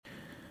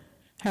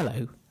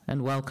Hello,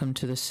 and welcome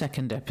to the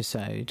second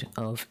episode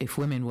of If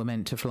Women Were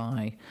Meant to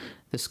Fly,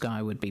 the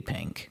Sky Would Be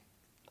Pink.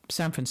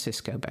 San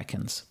Francisco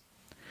beckons.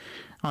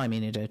 I'm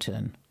Enid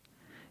O'Turn.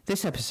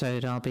 This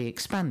episode I'll be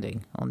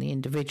expanding on the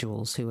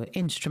individuals who were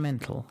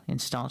instrumental in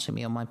starting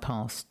me on my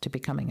path to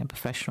becoming a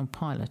professional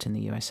pilot in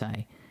the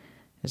USA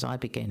as I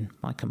begin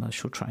my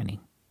commercial training.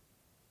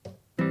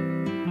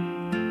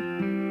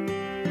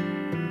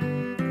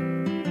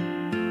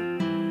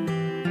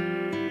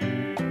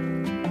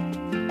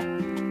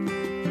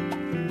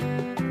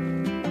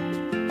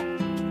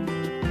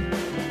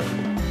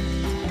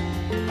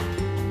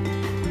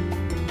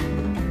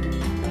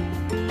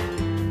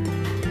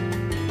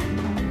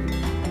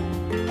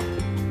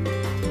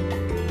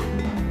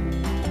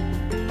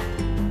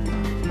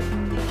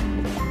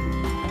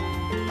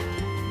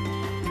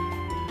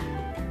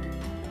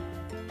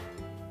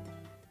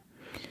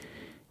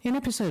 In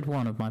episode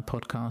 1 of my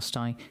podcast,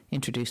 I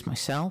introduced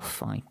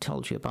myself, I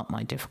told you about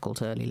my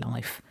difficult early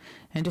life,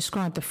 and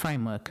described the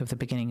framework of the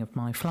beginning of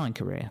my flying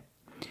career.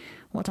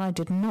 What I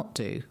did not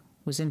do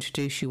was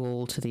introduce you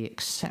all to the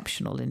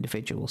exceptional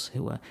individuals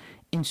who were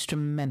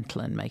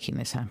instrumental in making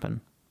this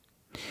happen.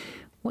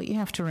 What you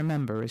have to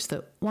remember is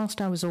that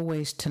whilst I was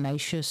always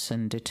tenacious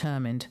and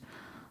determined,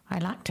 I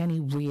lacked any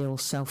real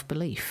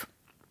self-belief.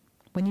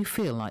 When you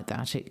feel like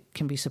that, it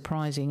can be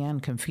surprising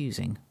and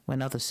confusing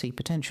when others see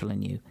potential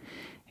in you.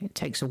 It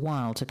takes a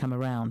while to come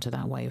around to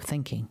that way of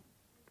thinking.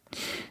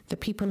 The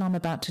people I'm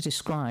about to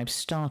describe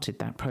started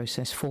that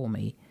process for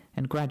me,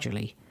 and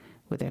gradually,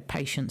 with their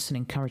patience and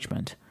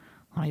encouragement,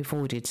 I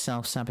avoided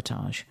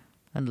self-sabotage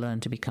and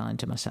learned to be kind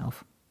to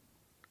myself.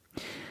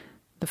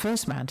 The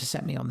first man to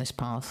set me on this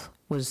path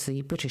was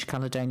the British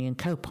Caledonian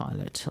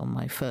co-pilot on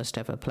my first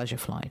ever pleasure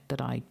flight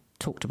that I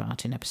talked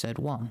about in episode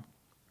 1.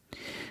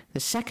 The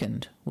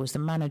second was the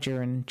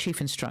manager and chief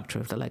instructor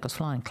of the Lagos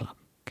Flying Club,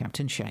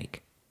 Captain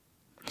Sheikh.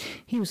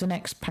 He was an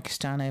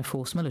ex-Pakistan Air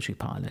Force military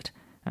pilot,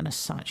 and as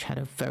such had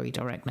a very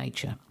direct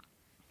nature.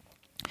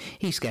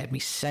 He scared me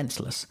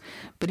senseless,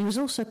 but he was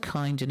also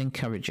kind and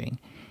encouraging.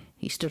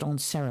 He stood on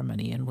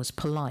ceremony and was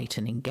polite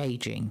and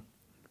engaging,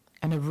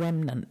 and a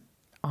remnant,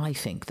 I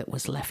think, that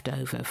was left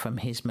over from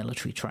his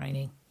military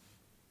training.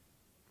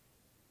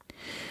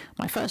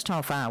 My first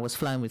half hour was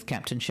flown with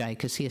Captain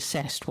Sheikh as he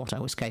assessed what I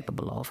was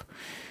capable of.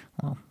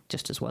 Well,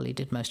 just as well he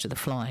did most of the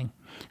flying.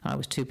 I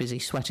was too busy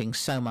sweating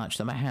so much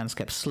that my hands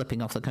kept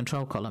slipping off the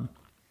control column.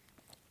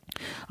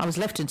 I was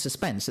left in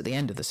suspense at the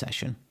end of the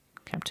session,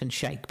 Captain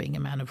Sheikh being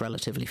a man of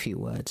relatively few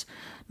words,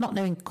 not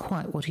knowing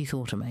quite what he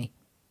thought of me.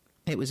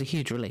 It was a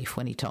huge relief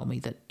when he told me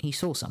that he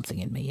saw something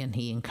in me and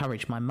he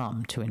encouraged my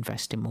mum to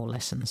invest in more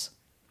lessons.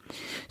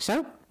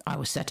 So I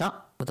was set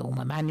up with all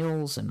my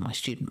manuals and my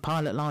student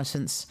pilot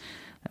licence.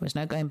 There was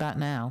no going back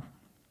now.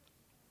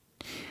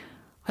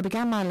 I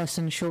began my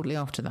lesson shortly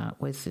after that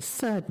with the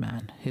third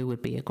man who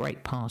would be a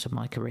great part of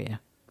my career,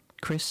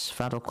 Chris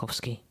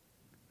Fadolkowski.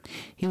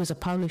 He was a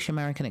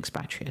Polish-American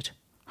expatriate,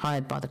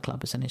 hired by the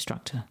club as an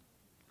instructor.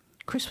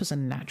 Chris was a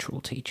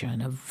natural teacher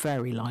and a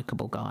very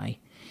likeable guy.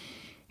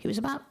 He was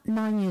about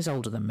 9 years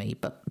older than me,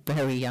 but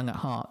very young at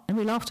heart, and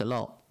we laughed a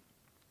lot.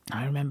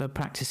 I remember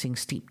practicing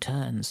steep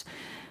turns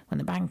when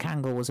the bank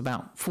angle was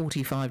about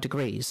 45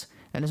 degrees,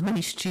 and as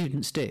many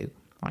students do,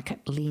 I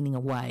kept leaning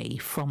away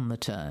from the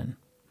turn.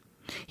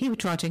 He would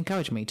try to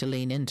encourage me to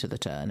lean into the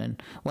turn,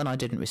 and when I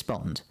didn't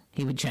respond,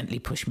 he would gently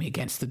push me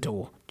against the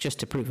door, just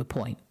to prove a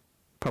point,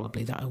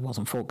 probably that I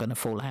wasn't going to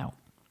fall out.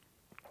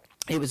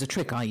 It was a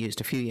trick I used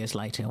a few years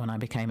later when I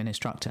became an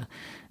instructor,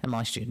 and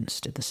my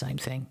students did the same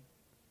thing.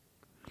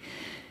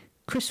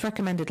 Chris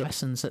recommended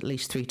lessons at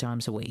least 3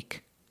 times a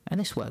week,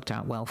 and this worked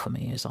out well for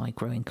me as I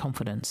grew in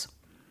confidence.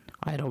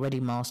 I had already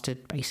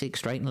mastered basic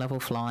straight and level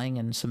flying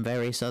and some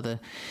various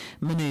other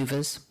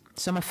manoeuvres,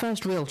 so my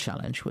first real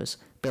challenge was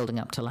building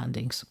up to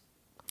landings.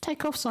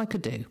 Takeoffs I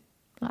could do.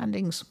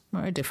 Landings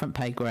were a different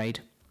pay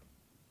grade.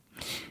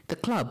 The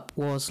club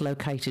was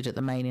located at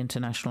the main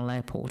international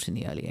airport in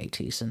the early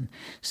 80s, and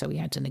so we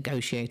had to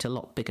negotiate a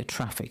lot bigger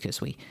traffic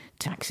as we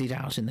taxied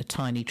out in the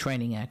tiny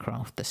training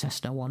aircraft, the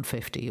Cessna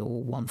 150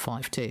 or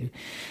 152,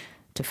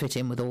 to fit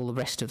in with all the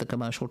rest of the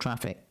commercial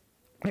traffic.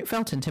 It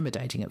felt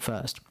intimidating at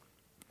first.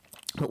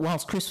 But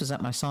whilst Chris was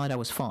at my side, I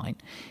was fine.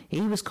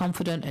 He was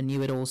confident and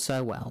knew it all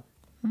so well.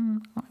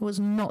 I was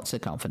not so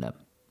confident,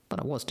 but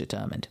I was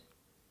determined.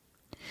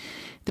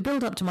 The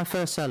build-up to my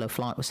first solo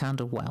flight was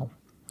handled well.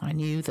 I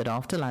knew that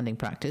after landing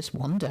practice,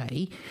 one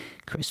day,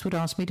 Chris would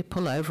ask me to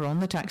pull over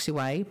on the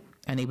taxiway,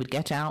 and he would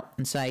get out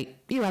and say,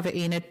 "You have it,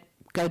 Enid.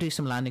 Go do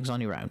some landings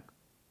on your own."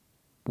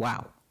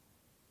 Wow.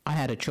 I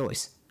had a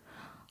choice.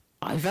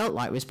 I felt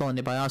like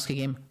responding by asking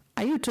him,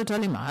 "Are you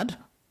totally mad?"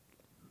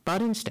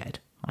 But instead,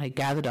 I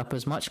gathered up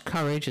as much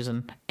courage as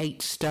an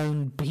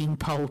 8-stone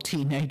beanpole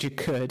teenager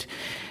could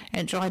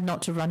and tried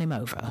not to run him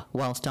over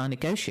whilst I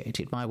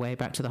negotiated my way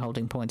back to the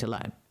holding point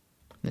alone.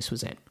 This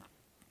was it.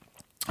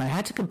 I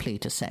had to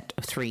complete a set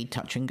of 3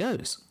 touch and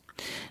goes.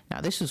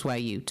 Now this was where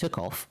you took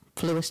off,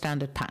 flew a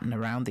standard pattern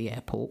around the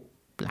airport,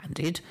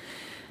 landed,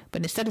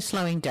 but instead of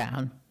slowing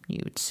down,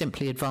 You would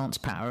simply advance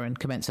power and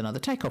commence another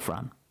takeoff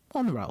run.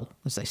 On the roll,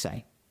 as they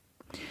say.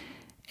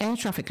 Air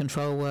traffic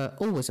control were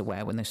always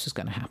aware when this was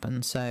going to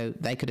happen, so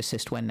they could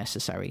assist when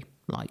necessary.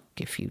 Like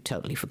if you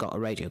totally forgot a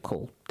radio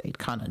call, they'd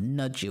kind of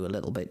nudge you a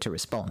little bit to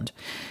respond.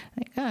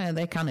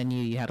 They kind of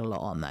knew you had a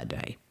lot on that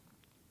day.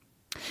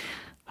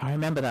 I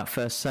remember that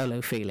first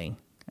solo feeling.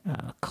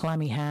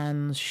 Clammy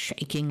hands,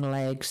 shaking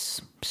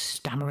legs,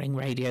 stammering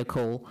radio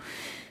call.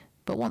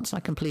 But once I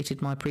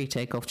completed my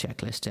pre-takeoff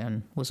checklist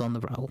and was on the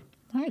roll,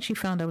 I actually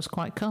found I was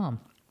quite calm.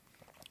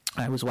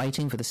 I was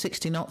waiting for the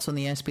 60 knots on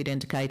the airspeed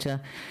indicator.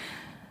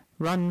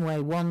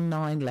 Runway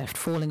 19 left,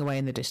 falling away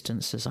in the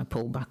distance as I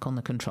pulled back on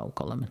the control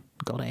column and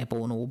got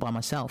airborne all by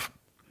myself.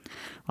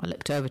 I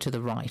looked over to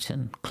the right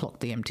and clocked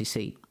the empty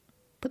seat.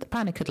 But the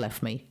panic had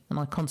left me, and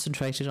I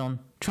concentrated on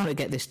trying to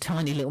get this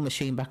tiny little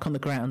machine back on the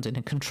ground in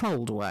a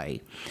controlled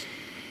way.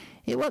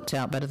 It worked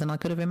out better than I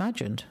could have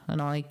imagined,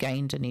 and I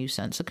gained a new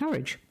sense of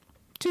courage.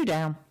 2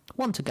 down,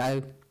 1 to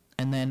go,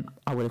 and then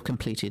I would have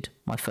completed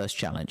my first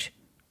challenge.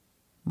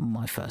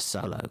 My first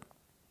solo.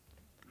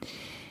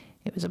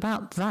 It was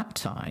about that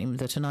time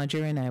that a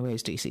Nigerian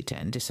Airways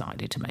DC-10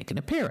 decided to make an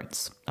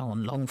appearance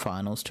on long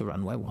finals to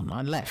runway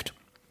 19 left.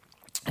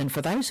 And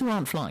for those who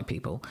aren't flying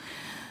people,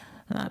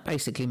 that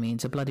basically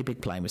means a bloody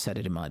big plane was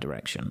headed in my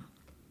direction.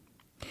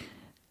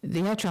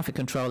 The air traffic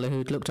controller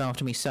who'd looked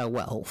after me so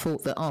well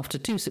thought that after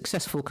 2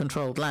 successful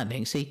controlled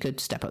landings he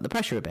could step up the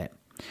pressure a bit.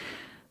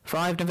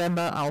 5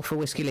 November, Alpha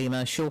Whiskey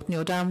Lima, shorten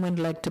your downwind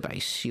leg to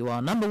base. You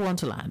are number 1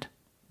 to land.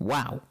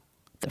 Wow.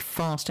 The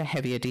faster,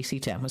 heavier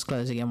DC-10 was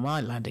closing in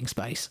my landing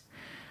space.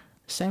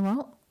 So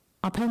what?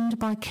 Upend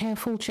my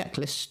careful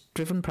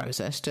checklist-driven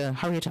process to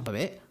hurry it up a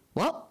bit.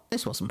 What?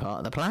 This wasn't part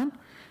of the plan.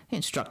 The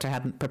instructor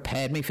hadn't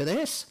prepared me for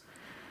this.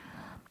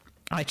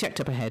 I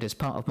checked up ahead as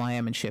part of my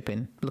airmanship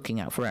in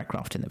looking out for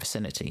aircraft in the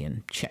vicinity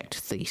and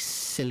checked the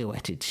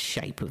silhouetted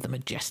shape of the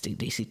majestic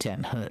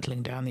DC-10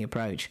 hurtling down the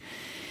approach.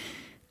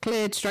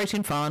 Cleared straight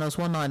in finals,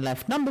 19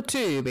 left, number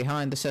 2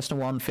 behind the Cessna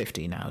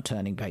 150, now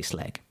turning base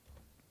leg.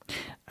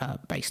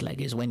 Base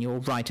leg is when you're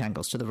right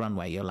angles to the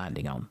runway you're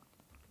landing on.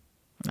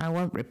 I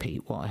won't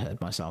repeat what I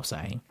heard myself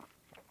saying.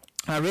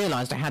 I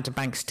realised I had to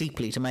bank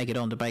steeply to make it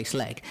onto base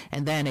leg,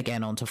 and then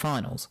again onto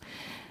finals.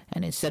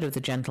 And instead of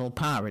the gentle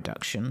power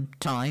reduction,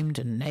 timed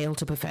and nailed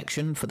to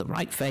perfection for the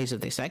right phase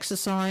of this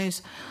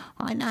exercise,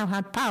 I now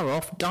had power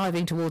off,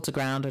 diving towards the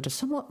ground at a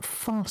somewhat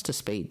faster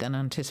speed than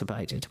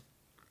anticipated.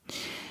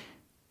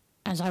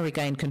 As I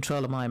regained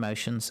control of my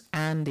emotions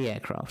and the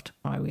aircraft,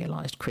 I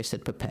realised Chris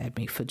had prepared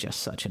me for just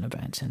such an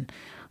event, and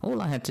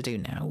all I had to do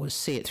now was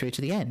see it through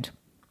to the end.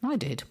 I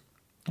did,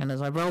 and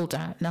as I rolled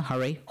out in a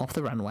hurry off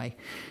the runway,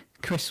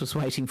 Chris was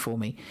waiting for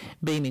me,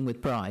 beaming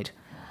with pride.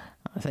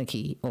 I think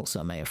he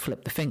also may have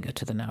flipped the finger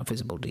to the now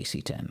visible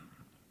DC-10.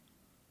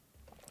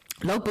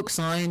 Logbook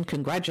signed,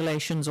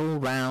 congratulations all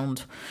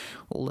round.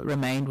 All that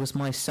remained was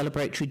my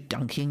celebratory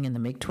dunking in the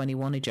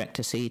MiG-21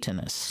 ejector seat and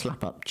a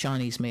slap-up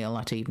Chinese meal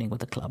that evening with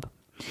the club.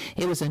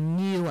 It was a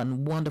new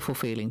and wonderful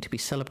feeling to be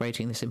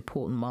celebrating this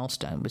important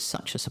milestone with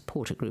such a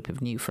supportive group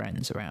of new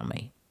friends around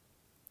me.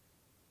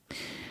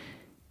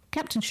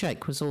 Captain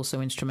Sheikh was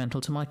also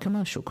instrumental to my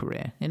commercial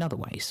career in other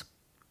ways.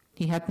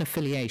 He had an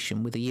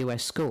affiliation with a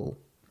US school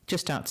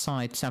just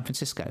outside San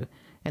Francisco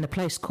in a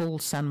place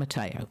called San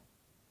Mateo,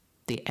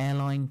 the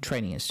Airline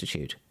Training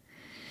Institute.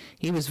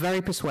 He was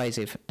very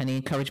persuasive, and he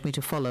encouraged me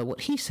to follow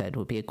what he said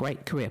would be a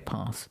great career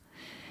path,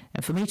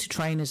 and for me to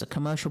train as a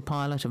commercial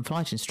pilot and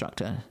flight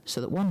instructor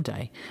so that one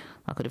day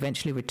I could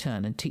eventually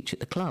return and teach at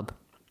the club.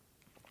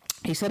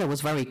 He said I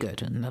was very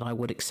good and that I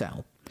would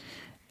excel.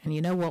 And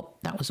you know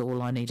what? That was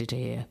all I needed to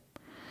hear.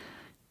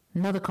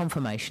 Another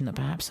confirmation that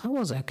perhaps I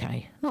was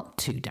okay, not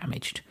too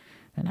damaged,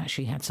 and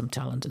actually had some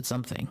talent at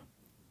something.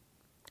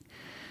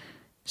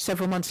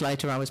 Several months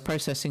later, I was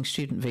processing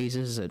student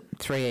visas at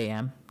 3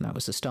 a.m, that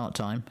was the start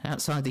time,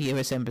 outside the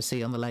US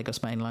Embassy on the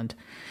Lagos mainland.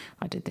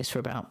 I did this for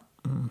about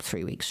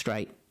 3 weeks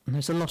straight, and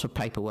there's a lot of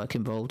paperwork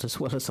involved as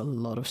well as a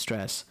lot of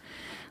stress.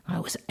 I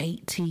was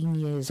 18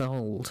 years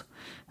old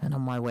and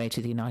on my way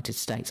to the United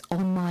States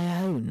on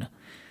my own.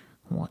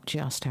 What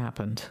just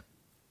happened?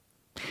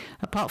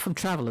 Apart from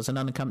travel as an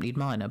unaccompanied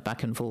minor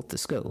back and forth to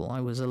school,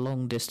 I was a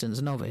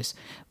long-distance novice,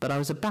 but I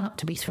was about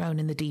to be thrown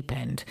in the deep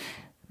end,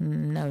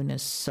 known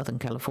as Southern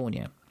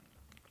California.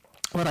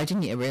 What I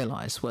didn't yet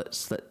realise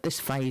was that this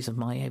phase of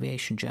my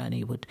aviation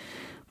journey would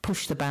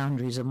push the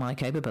boundaries of my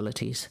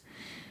capabilities,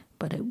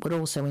 but it would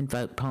also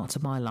invoke parts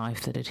of my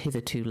life that had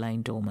hitherto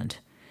lain dormant,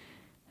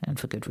 and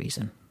for good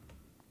reason.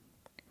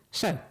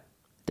 So,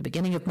 the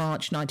beginning of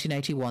March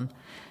 1981,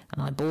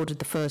 and I boarded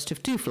the first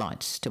of 2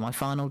 flights to my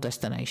final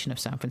destination of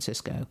San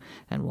Francisco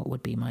and what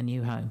would be my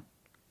new home.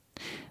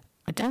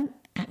 I don't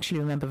actually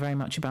remember very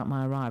much about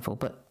my arrival,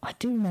 but I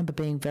do remember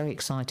being very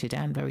excited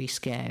and very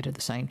scared at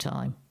the same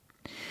time.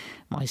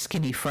 My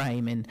skinny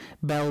frame in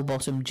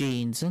bell-bottom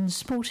jeans and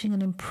sporting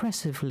an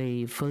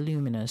impressively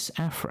voluminous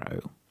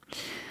afro.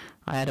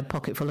 I had a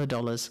pocket full of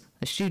dollars,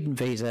 a student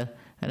visa,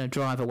 and a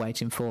driver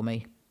waiting for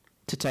me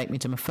to take me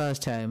to my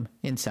first home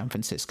in San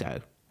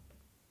Francisco.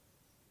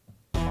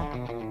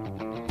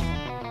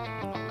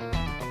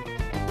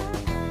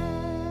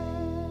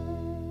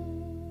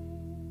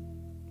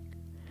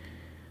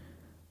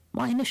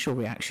 My initial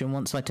reaction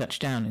once I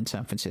touched down in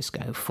San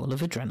Francisco, full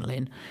of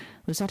adrenaline,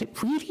 was that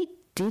it really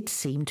did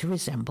seem to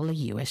resemble a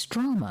US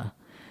drama.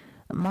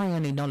 My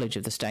only knowledge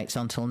of the States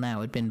until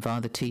now had been via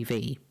the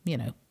TV,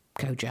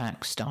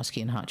 Kojak, Starsky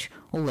and Hutch,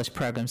 all those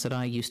programs that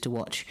I used to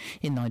watch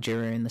in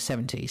Nigeria in the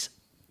 70s.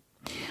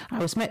 I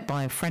was met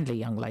by a friendly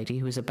young lady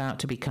who was about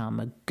to become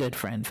a good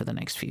friend for the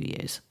next few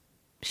years.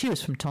 She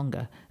was from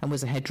Tonga and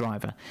was a head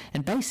driver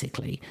and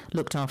basically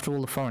looked after all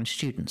the foreign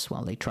students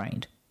while they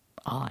trained.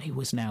 I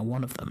was now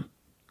one of them.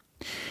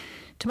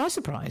 To my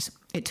surprise,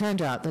 it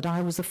turned out that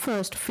I was the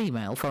first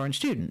female foreign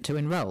student to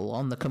enroll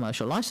on the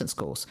commercial license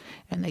course,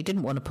 and they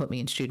didn't want to put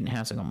me in student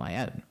housing on my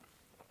own.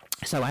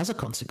 So as a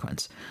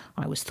consequence,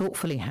 I was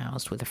thoughtfully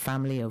housed with a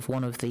family of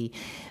one of the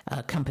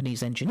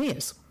company's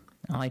engineers.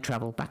 I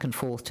travelled back and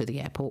forth to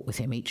the airport with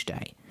him each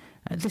day.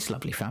 This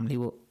lovely family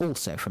were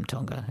also from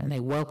Tonga, and they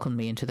welcomed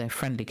me into their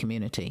friendly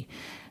community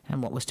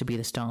and what was to be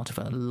the start of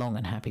a long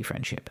and happy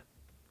friendship.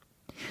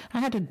 I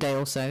had a day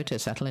or so to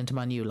settle into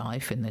my new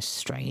life in this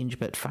strange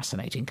but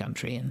fascinating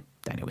country, and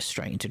then it was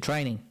straight into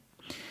training.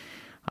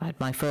 I had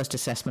my first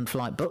assessment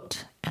flight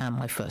booked and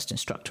my first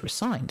instructor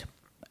assigned,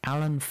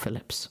 Alan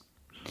Phillips.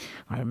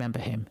 I remember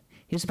him.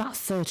 He was about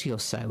 30 or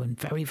so and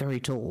very, very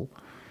tall,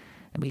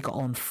 and we got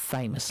on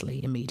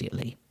famously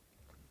immediately.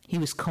 He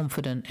was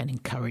confident and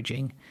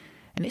encouraging,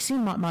 and it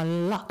seemed like my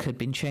luck had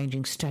been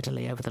changing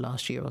steadily over the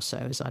last year or so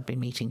as I'd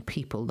been meeting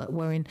people that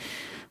were in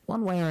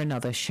one way or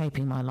another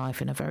shaping my life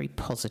in a very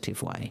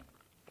positive way.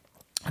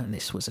 And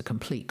this was a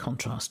complete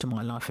contrast to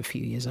my life a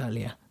few years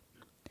earlier.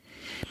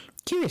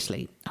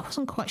 Curiously, I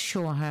wasn't quite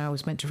sure how I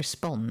was meant to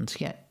respond,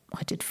 yet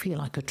I did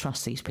feel I could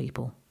trust these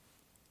people.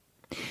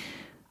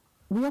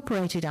 We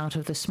operated out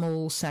of the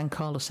small San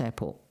Carlos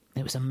airport.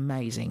 It was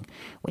amazing.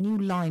 When you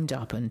lined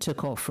up and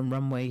took off from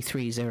runway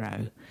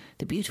 30,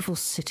 the beautiful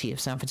city of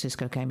San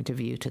Francisco came into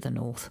view to the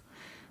north.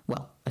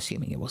 Well,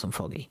 assuming it wasn't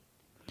foggy.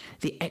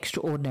 The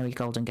extraordinary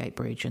Golden Gate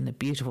Bridge and the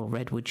beautiful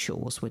redwood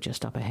shores were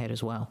just up ahead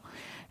as well,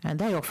 and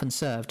they often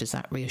served as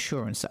that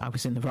reassurance that I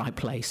was in the right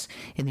place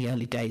in the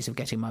early days of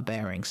getting my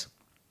bearings.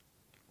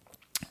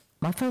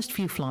 My first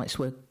few flights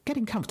were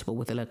getting comfortable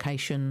with the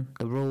location,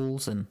 the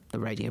rules, and the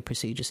radio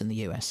procedures in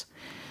the US.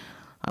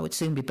 I would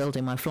soon be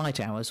building my flight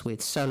hours with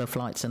solo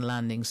flights and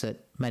landings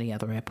at many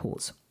other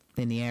airports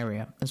in the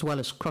area, as well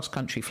as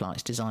cross-country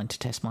flights designed to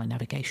test my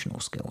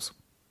navigational skills.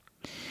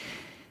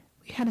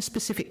 We had a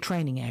specific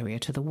training area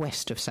to the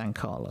west of San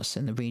Carlos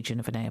in the region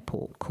of an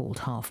airport called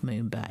Half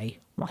Moon Bay,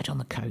 right on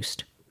the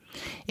coast.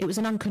 It was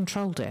an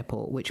uncontrolled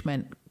airport, which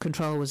meant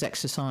control was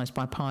exercised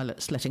by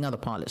pilots letting other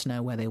pilots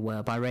know where they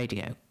were by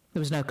radio. There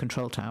was no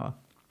control tower.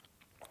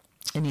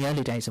 In the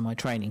early days of my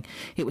training,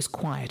 it was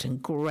quiet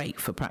and great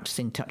for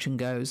practicing touch and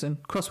goes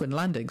and crosswind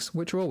landings,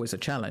 which were always a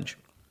challenge.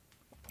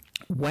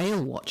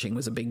 Whale watching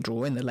was a big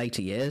draw in the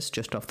later years,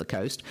 just off the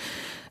coast,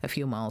 a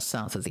few miles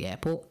south of the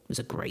airport. It was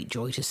a great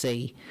joy to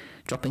see,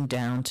 dropping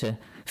down to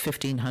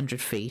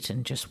 1,500 feet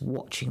and just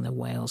watching the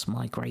whales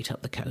migrate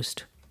up the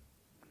coast.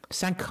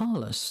 San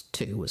Carlos,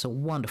 too, was a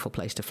wonderful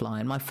place to fly,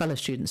 and my fellow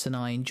students and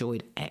I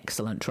enjoyed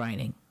excellent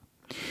training.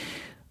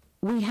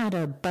 We had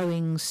a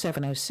Boeing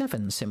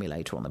 707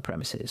 simulator on the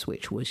premises,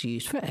 which was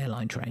used for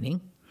airline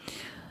training,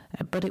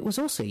 but it was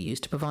also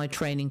used to provide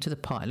training to the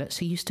pilots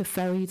who used to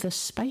ferry the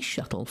space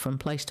shuttle from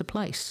place to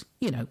place.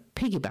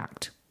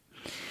 Piggybacked.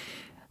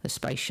 The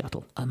space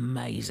shuttle,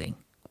 amazing.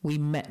 We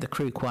met the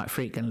crew quite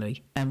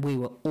frequently, and we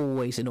were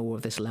always in awe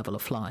of this level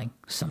of flying,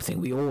 something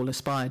we all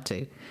aspired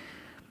to.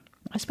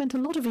 I spent a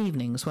lot of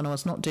evenings when I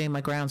was not doing my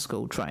ground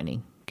school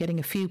training, getting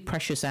a few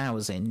precious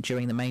hours in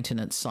during the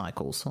maintenance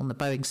cycles on the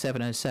Boeing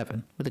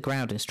 707 with a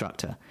ground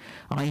instructor.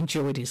 I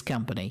enjoyed his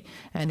company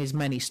and his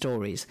many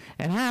stories,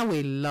 and how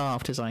we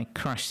laughed as I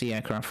crashed the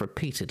aircraft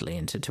repeatedly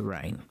into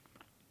terrain.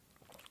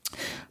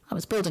 I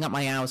was building up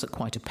my hours at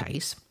quite a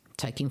pace,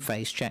 taking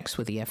phase checks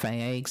with the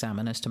FAA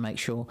examiners to make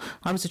sure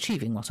I was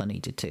achieving what I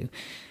needed to,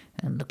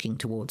 and looking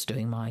towards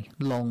doing my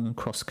long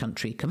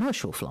cross-country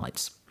commercial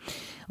flights.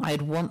 I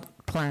had once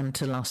planned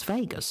to Las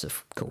Vegas,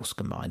 of course,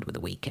 combined with a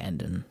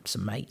weekend and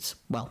some mates.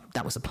 Well,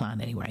 that was the plan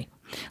anyway.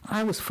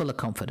 I was full of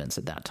confidence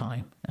at that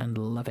time and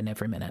loving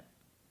every minute.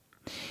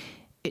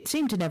 It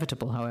seemed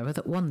inevitable, however,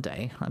 that one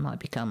day I might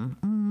become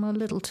a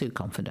little too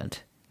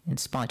confident, in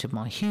spite of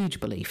my huge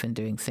belief in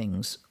doing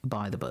things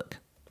by the book.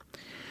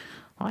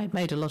 I had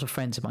made a lot of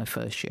friends in my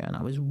first year, and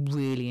I was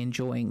really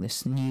enjoying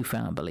this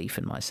newfound belief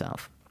in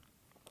myself.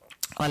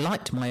 I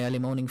liked my early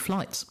morning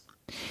flights.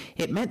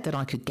 It meant that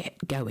I could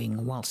get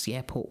going whilst the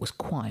airport was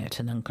quiet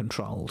and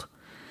uncontrolled.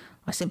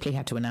 I simply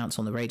had to announce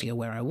on the radio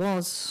where I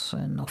was,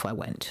 and off I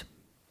went.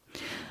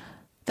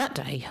 That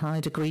day,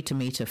 I'd agreed to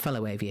meet a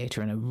fellow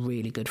aviator and a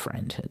really good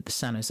friend at the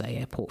San Jose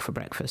airport for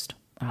breakfast.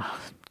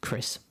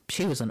 Chris.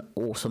 She was an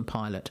awesome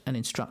pilot and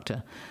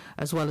instructor,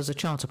 as well as a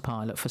charter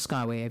pilot for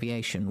Skyway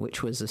Aviation,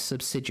 which was a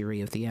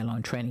subsidiary of the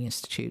Airline Training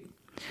Institute.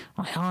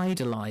 I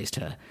idolised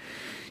her.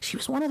 She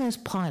was one of those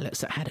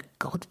pilots that had a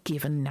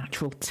God-given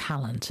natural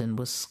talent and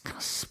was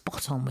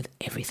spot on with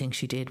everything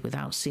she did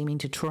without seeming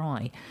to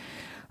try.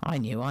 I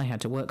knew I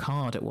had to work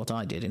hard at what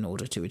I did in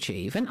order to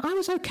achieve, and I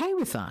was okay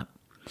with that.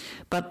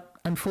 But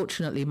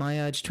unfortunately, my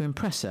urge to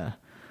impress her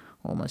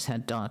almost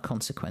had dire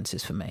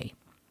consequences for me.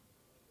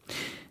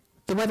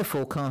 The weather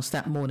forecast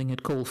that morning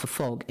had called for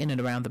fog in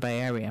and around the Bay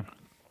Area,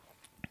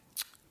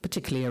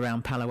 particularly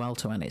around Palo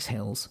Alto and its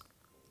hills.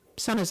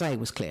 San Jose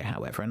was clear,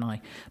 however, and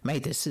I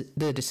made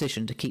the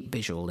decision to keep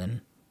visual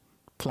and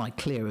fly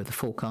clear of the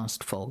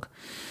forecast fog.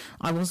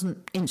 I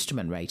wasn't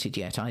instrument rated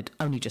yet. I'd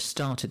only just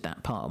started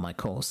that part of my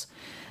course,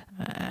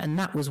 and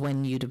that was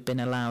when you'd have been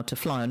allowed to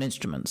fly on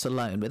instruments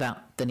alone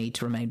without the need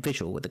to remain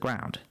visual with the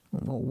ground,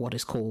 or what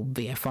is called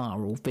VFR,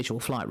 or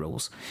visual flight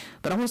rules.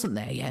 But I wasn't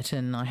there yet,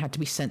 and I had to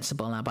be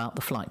sensible about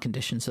the flight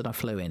conditions that I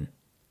flew in.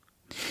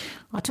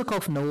 I took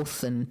off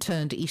north and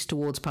turned east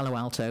towards Palo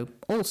Alto.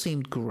 All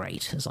seemed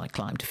great as I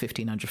climbed to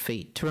 1,500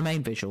 feet to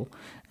remain visual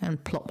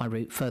and plot my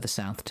route further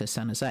south to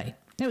San Jose.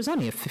 It was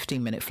only a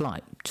 15-minute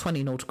flight,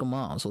 20 nautical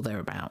miles or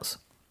thereabouts.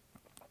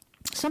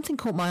 Something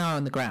caught my eye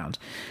on the ground,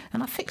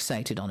 and I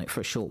fixated on it for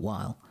a short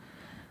while.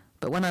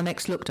 But when I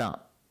next looked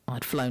up,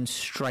 I'd flown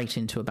straight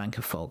into a bank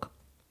of fog.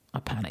 I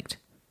panicked.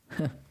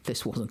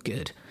 This wasn't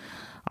good.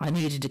 I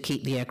needed to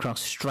keep the aircraft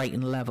straight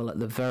and level at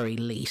the very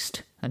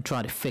least and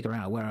try to figure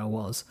out where I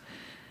was.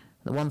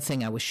 The one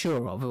thing I was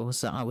sure of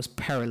was that I was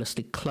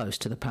perilously close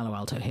to the Palo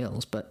Alto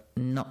hills, but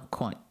not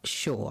quite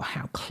sure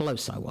how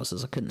close I was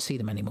as I couldn't see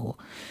them anymore.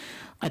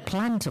 I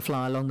planned to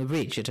fly along the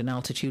ridge at an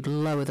altitude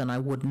lower than I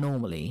would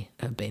normally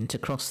have been to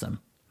cross them.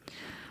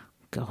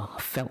 God,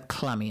 I felt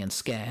clammy and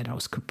scared. I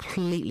was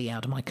completely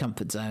out of my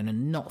comfort zone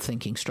and not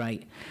thinking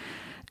straight.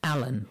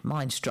 Alan,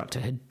 my instructor,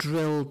 had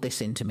drilled this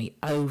into me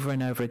over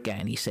and over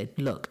again. He said,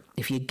 look,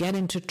 if you get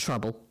into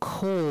trouble,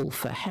 call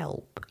for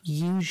help.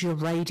 Use your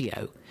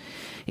radio.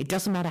 It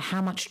doesn't matter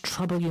how much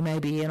trouble you may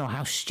be in or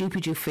how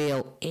stupid you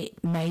feel,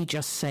 it may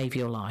just save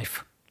your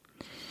life.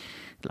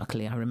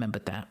 Luckily, I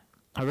remembered that.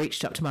 I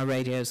reached up to my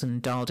radios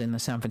and dialed in the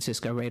San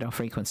Francisco radar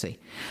frequency.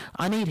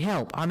 I need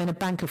help. I'm in a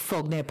bank of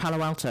fog near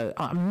Palo Alto.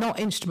 I'm not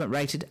instrument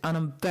rated and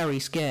I'm very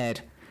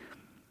scared.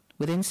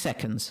 Within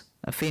seconds,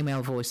 a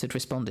female voice had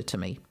responded to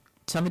me,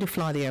 telling me to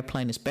fly the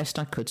airplane as best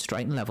I could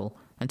straight and level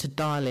and to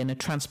dial in a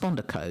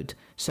transponder code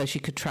so she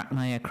could track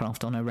my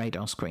aircraft on her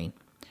radar screen.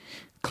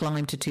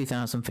 Climb to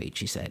 2,000 feet,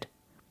 she said.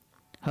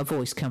 Her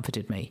voice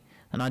comforted me,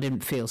 and I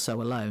didn't feel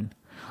so alone.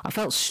 I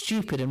felt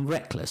stupid and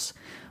reckless,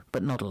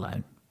 but not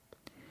alone.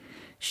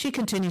 She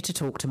continued to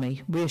talk to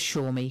me,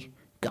 reassure me,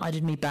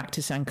 guided me back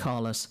to San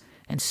Carlos,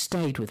 and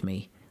stayed with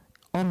me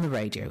on the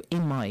radio,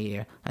 in my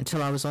ear,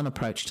 until I was on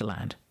approach to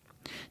land.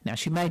 Now,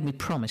 she made me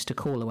promise to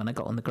call her when I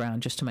got on the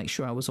ground just to make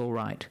sure I was all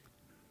right.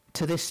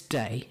 To this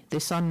day,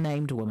 this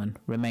unnamed woman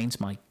remains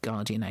my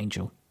guardian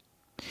angel.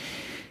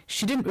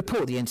 She didn't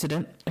report the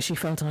incident, as she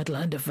felt I'd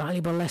learned a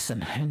valuable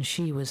lesson, and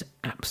she was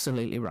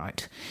absolutely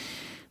right.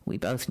 We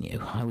both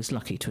knew I was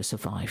lucky to have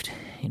survived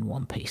in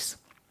one piece.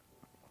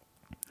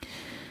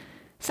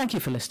 Thank you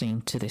for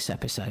listening to this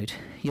episode.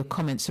 Your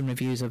comments and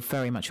reviews are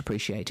very much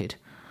appreciated.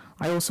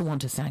 I also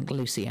want to thank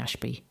Lucy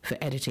Ashby for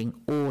editing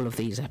all of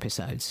these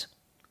episodes.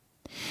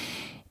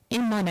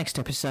 In my next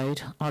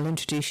episode, I'll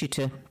introduce you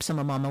to some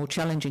of my more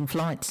challenging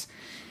flights,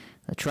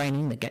 the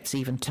training that gets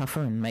even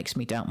tougher and makes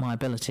me doubt my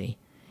ability,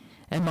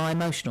 and my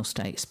emotional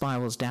state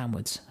spirals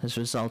downwards as a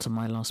result of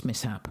my last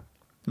mishap.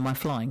 My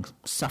flying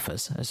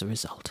suffers as a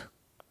result.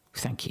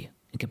 Thank you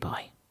and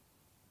goodbye.